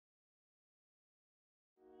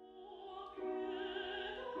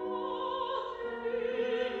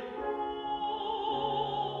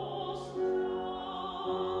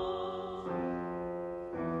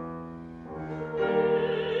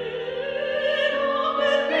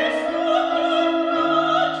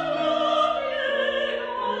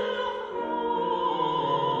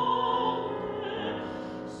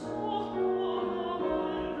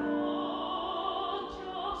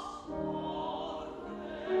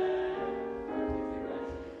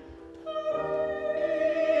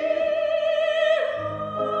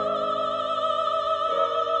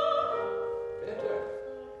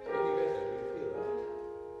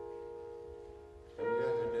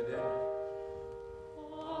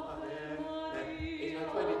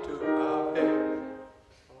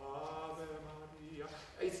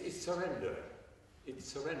surrender. It's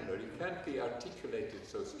surrender. It can't be articulated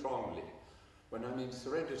so strongly. When I'm in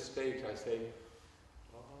surrender state, I say,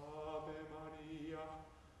 Ave Maria,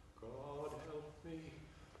 God help me,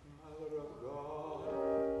 Mother of God.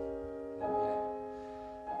 Amen.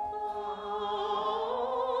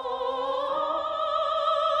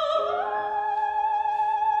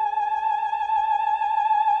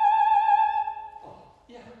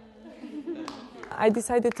 I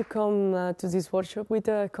decided to come to this workshop with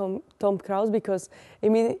Tom Krause because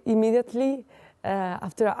immediately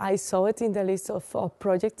after I saw it in the list of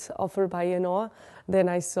projects offered by enoa, then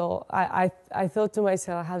I thought to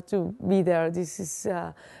myself, I have to be there. This is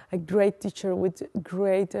a great teacher with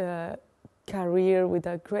great career, with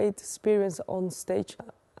a great experience on stage.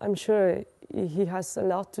 I'm sure he has a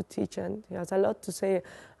lot to teach and he has a lot to say,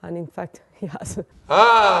 and in fact, he has.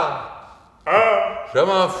 Je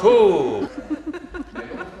m'en fous.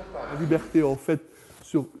 La liberté, en fait,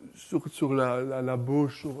 sur la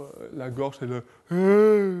bouche, sur la gorge, c'est le...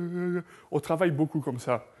 On travaille beaucoup comme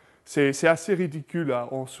ça. C'est assez ridicule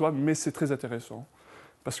en soi, mais c'est très intéressant.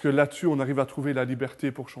 Parce que là-dessus, on arrive à trouver la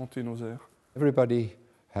liberté pour chanter nos airs. Everybody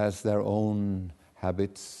has their own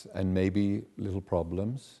habits and maybe little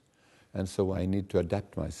problems. And so I need to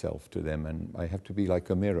adapt myself to them. And I have to be like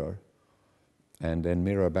a mirror. And then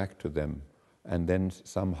mirror back to them. And then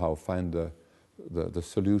somehow find the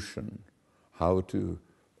solution, how to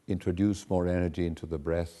introduce more energy into the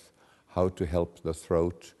breath, how to help the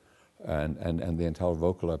throat and the entire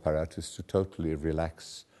vocal apparatus to totally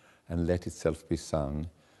relax and let itself be sung.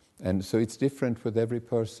 And so it's different with every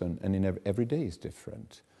person, and every day is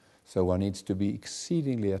different. So one needs to be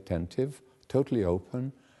exceedingly attentive, totally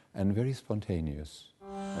open, and very spontaneous.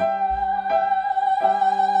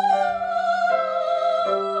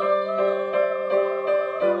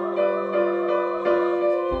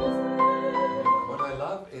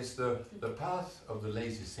 The path of the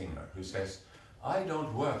lazy singer who says, I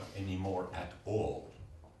don't work anymore at all.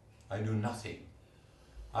 I do nothing.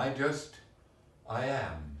 I am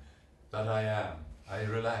that I am. I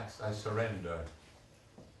relax, I surrender.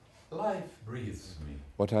 Life breathes me.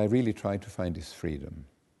 What I really try to find is freedom.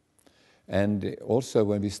 And also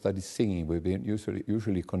when we study singing, we've been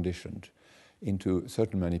usually conditioned into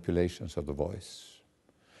certain manipulations of the voice.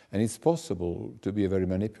 And it's possible to be a very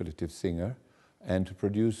manipulative singer and to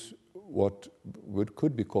produce what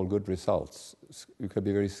could be called good results. You can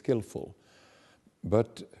be very skillful,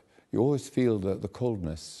 but you always feel the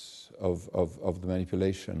coldness of the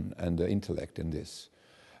manipulation and the intellect in this.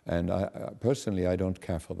 And personally, I don't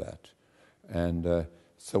care for that. And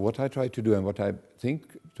so what I try to do, and what I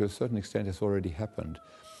think to a certain extent has already happened,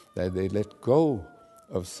 that they let go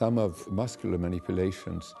of some of muscular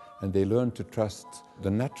manipulations and they learn to trust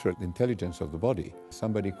the natural intelligence of the body.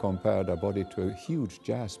 Somebody compared our body to a huge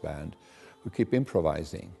jazz band who keep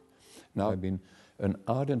improvising. Now I've been an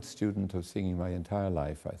ardent student of singing my entire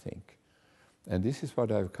life, I think. And this is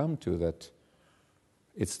what I've come to, that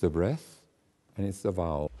it's the breath and it's the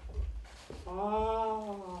vowel.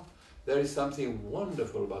 There is something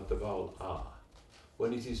wonderful about the vowel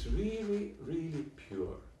when it is really, really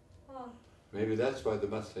pure. Maybe that's why the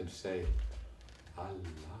Muslims say Allah.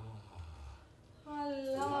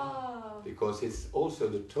 Allah. Because it's also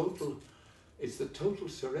the total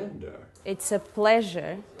surrender. It's a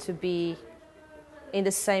pleasure to be in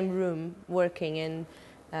the same room working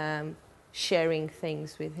and sharing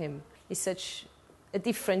things with him. It's such a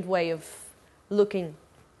different way of looking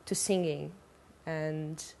to singing,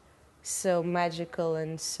 and so magical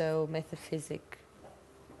and so metaphysic.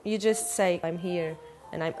 You just say, I'm here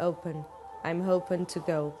and I'm open. I'm open to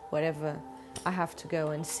go wherever I have to go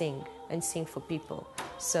and sing for people.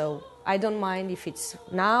 So I don't mind if it's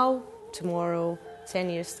now, tomorrow, 10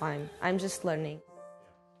 years' time. I'm just learning.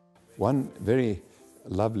 One very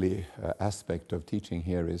lovely aspect of teaching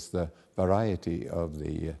here is the variety of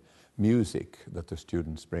the music that the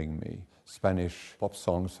students bring me. Spanish pop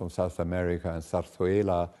songs from South America and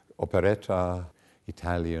zarzuela, operetta,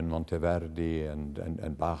 Italian Monteverdi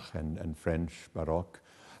and Bach and French Baroque.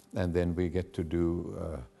 And then we get to do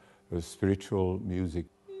spiritual music.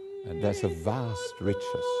 And there's a vast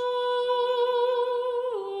richness.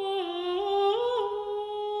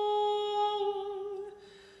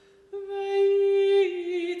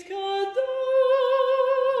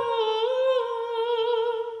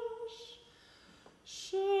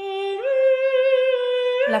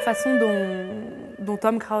 La façon dont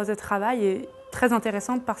Tom Krause travaille est très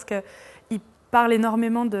intéressante parce qu'il parle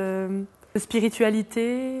énormément de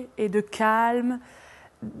spiritualité et de calme.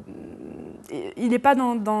 Il n'est pas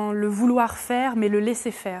dans le vouloir faire, mais le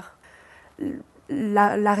laisser faire.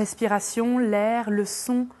 La respiration, l'air, le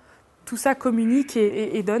son, Tout ça communique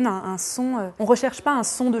et donne un son. On ne recherche pas un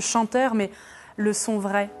son de chanteur, mais le son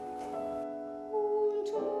vrai.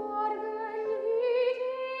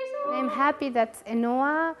 I'm happy that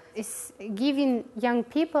enoa is giving young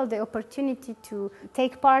people the opportunity to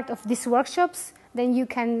take part of these workshops. Then you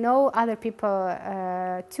can know other people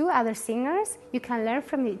too, other singers. You can learn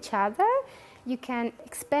from each other. You can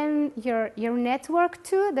expand your network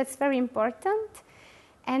too. That's very important.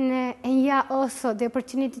 And yeah, also the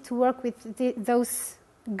opportunity to work with those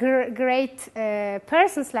great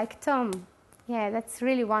persons like Tom. Yeah, that's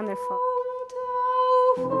really wonderful.